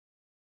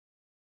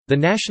The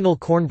National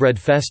Cornbread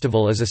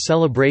Festival is a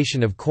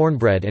celebration of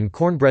cornbread and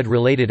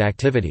cornbread-related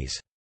activities.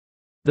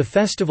 The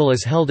festival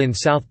is held in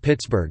South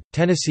Pittsburgh,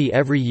 Tennessee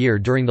every year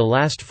during the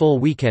last full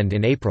weekend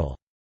in April.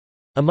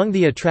 Among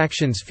the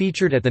attractions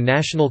featured at the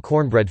National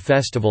Cornbread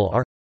Festival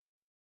are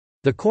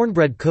the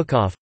Cornbread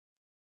Cook-Off,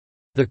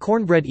 the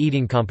Cornbread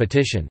Eating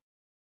Competition,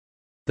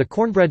 the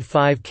Cornbread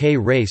 5K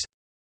Race,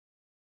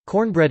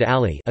 Cornbread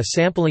Alley, a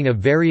sampling of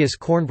various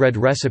cornbread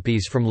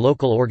recipes from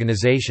local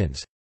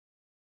organizations,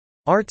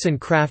 arts and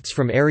crafts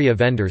from area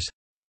vendors,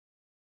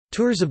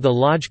 tours of the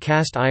Lodge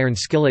Cast Iron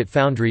Skillet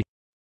Foundry,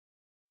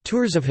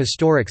 tours of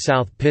historic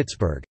South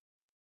Pittsburgh,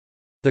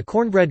 the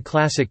Cornbread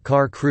Classic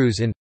Car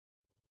Cruise in,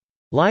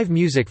 live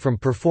music from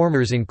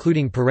performers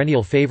including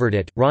perennial favorite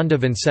It, Rhonda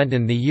Vincent.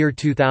 In the year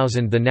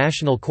 2000, the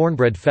National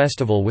Cornbread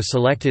Festival was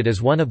selected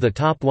as one of the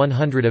top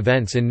 100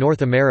 events in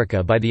North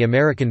America by the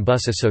American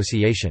Bus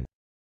Association.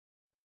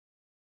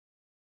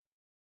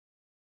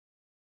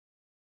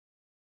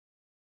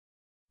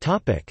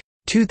 Topic: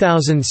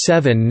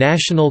 2007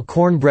 National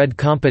Cornbread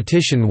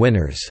Competition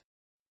winners.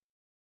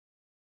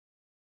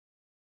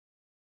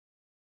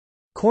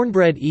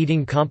 Cornbread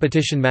Eating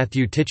Competition: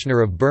 Matthew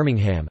Titchener of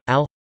Birmingham,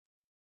 Al.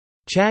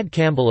 Chad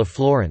Campbell of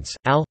Florence,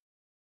 Al.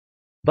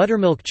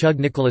 Buttermilk Chug: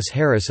 Nicholas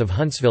Harris of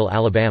Huntsville,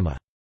 Alabama.